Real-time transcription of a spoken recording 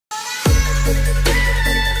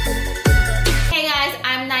Hey guys,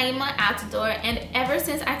 I'm Naimah Altidore, and ever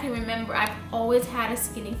since I can remember, I've always had a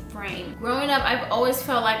skinny frame. Growing up, I've always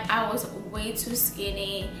felt like I was way too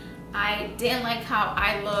skinny. I didn't like how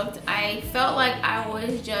I looked. I felt like I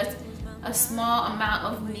was just a small amount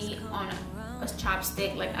of meat on a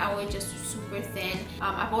chopstick. Like I was just super thin.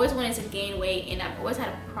 I've always wanted to gain weight, and I've always had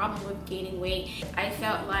a problem with gaining weight. I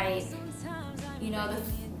felt like, you know,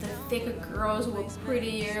 the thicker girls were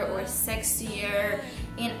prettier or sexier,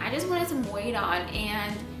 and I just wanted some weight on,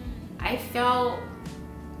 and I felt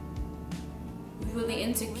really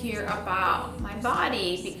insecure about my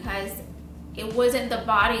body because it wasn't the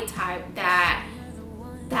body type that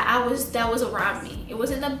was around me. It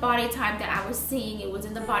wasn't the body type that I was seeing. It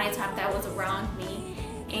wasn't the body type that was around me,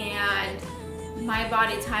 and my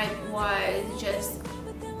body type was just,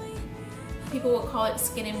 people would call it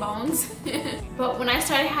skin and bones. But when I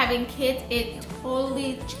started having kids, it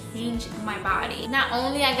totally changed my body. Not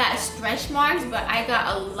only I got stretch marks, but I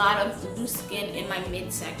got a lot of loose skin in my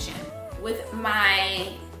midsection. With my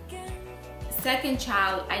second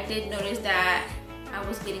child, I did notice that I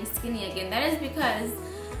was getting skinny again. That is because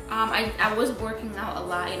I was working out a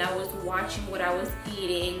lot and I was watching what I was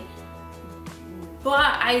eating, but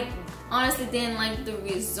I honestly didn't like the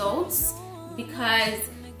results because,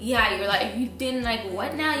 yeah, you're like, you didn't like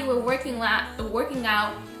what now? You were working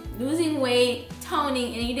out, losing weight,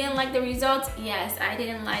 toning, and you didn't like the results? Yes, I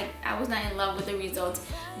was not in love with the results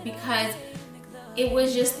because it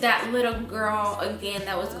was just that little girl again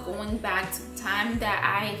that was going back to the time that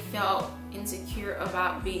I felt insecure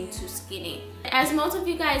about being too skinny. As most of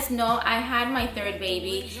you guys know, I had my third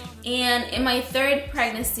baby, and in my third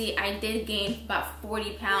pregnancy I did gain about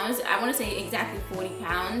 40 pounds. I want to say exactly 40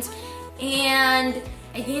 pounds, and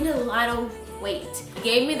I gained a lot of weight. It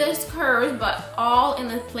gave me those curves, but all in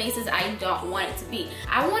the places I don't want it to be.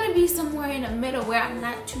 I want to be somewhere in the middle where I'm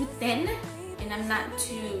not too thin and I'm not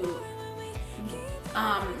too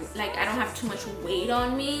like I don't have too much weight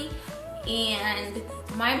on me. And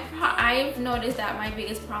I've noticed that my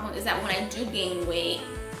biggest problem is that when I do gain weight,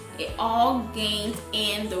 it all gains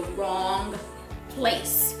in the wrong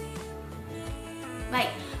place. Like,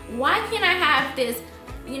 why can't I have this,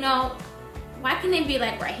 you know, why can't it be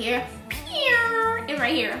like right here, and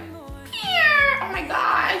right here, oh my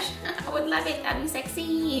gosh, I would love it. That'd be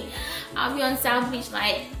sexy. I'll be on South Beach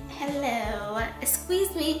like, hello,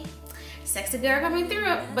 squeeze me, sexy girl coming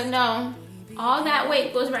through. But no, all that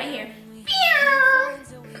weight goes right here,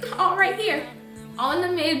 all right here, all in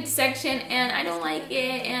the midsection, and I don't like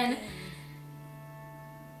it. And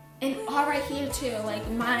all right here too. Like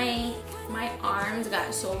my arms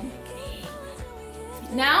got so big.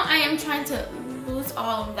 Now I am trying to lose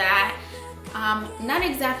all of that. Not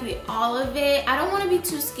exactly all of it. I don't want to be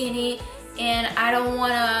too skinny, and I don't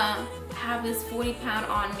want to have this 40-pound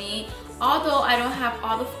on me. Although I don't have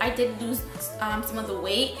I did lose some of the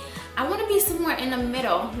weight. I want to be somewhere in the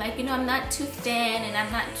middle. Like, you know, I'm not too thin and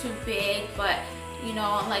I'm not too big, but, you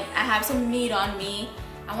know, like I have some meat on me.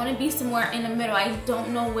 I want to be somewhere in the middle. I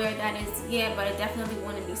don't know where that is yet, but I definitely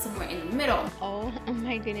want to be somewhere in the middle. Oh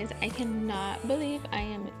my goodness, I cannot believe I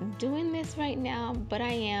am doing this right now, but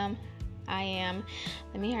I am.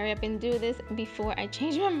 Let me hurry up and do this before I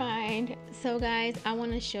change my mind. So guys, I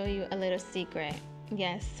want to show you a little secret.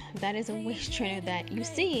 Yes, that is a waist trainer that you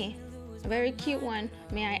see. A very cute one,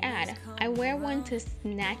 may I add. I wear one to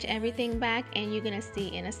snatch everything back, and you're gonna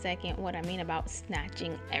see in a second what I mean about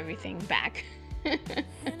snatching everything back.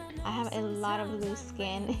 I have a lot of loose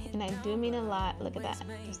skin, and I do mean a lot. Look at that.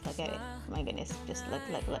 Just look at it. My goodness. Just look.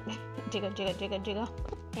 Jiggle, jiggle, jiggle, jiggle.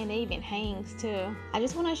 And it even hangs too. I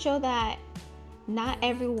just want to show that not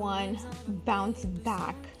everyone bounce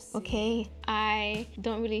back, okay? I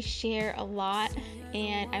don't really share a lot,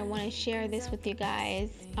 and I want to share this with you guys.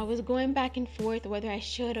 I was going back and forth whether I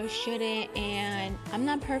should or shouldn't, and I'm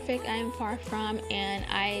not perfect. I am far from, and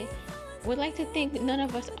I would like to think none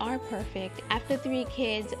of us are perfect. After 3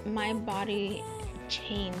 kids, my body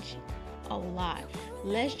changed a lot.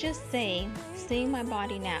 Let's just say, seeing my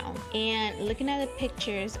body now and looking at the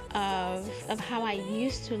pictures of how I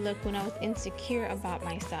used to look when I was insecure about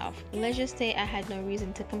myself, let's just say I had no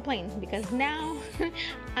reason to complain, because now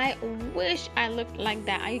I wish I looked like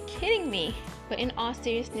that. Are you kidding me? But in all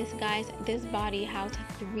seriousness, guys, this body housed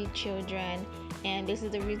 3 children, and this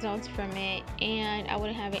is the results from it, and I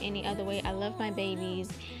wouldn't have it any other way. I love my babies.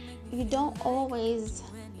 You don't always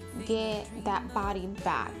get that body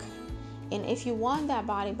back, and if you want that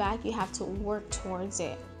body back, you have to work towards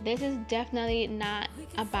it. This is definitely not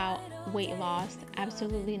about weight loss,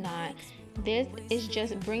 absolutely not. This is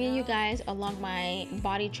just bringing you guys along my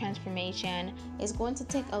body transformation. It's going to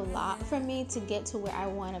take a lot for me to get to where I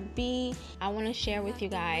want to be. I want to share with you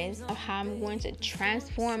guys of how I'm going to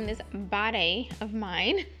transform this body of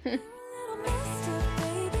mine.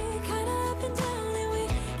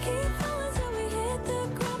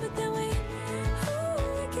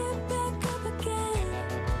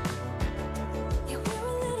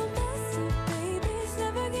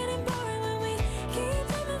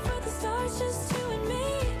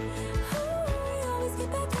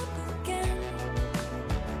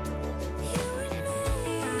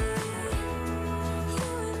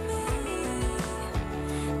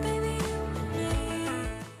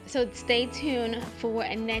 So stay tuned for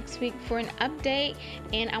next week for an update,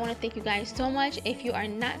 and I want to thank you guys so much. If you are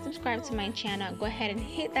not subscribed to my channel, go ahead and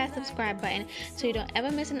hit that subscribe button so you don't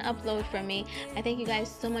ever miss an upload from me. I thank you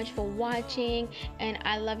guys so much for watching, and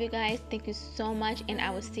I love you guys. Thank you so much, and I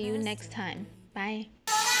will see you next time. Bye.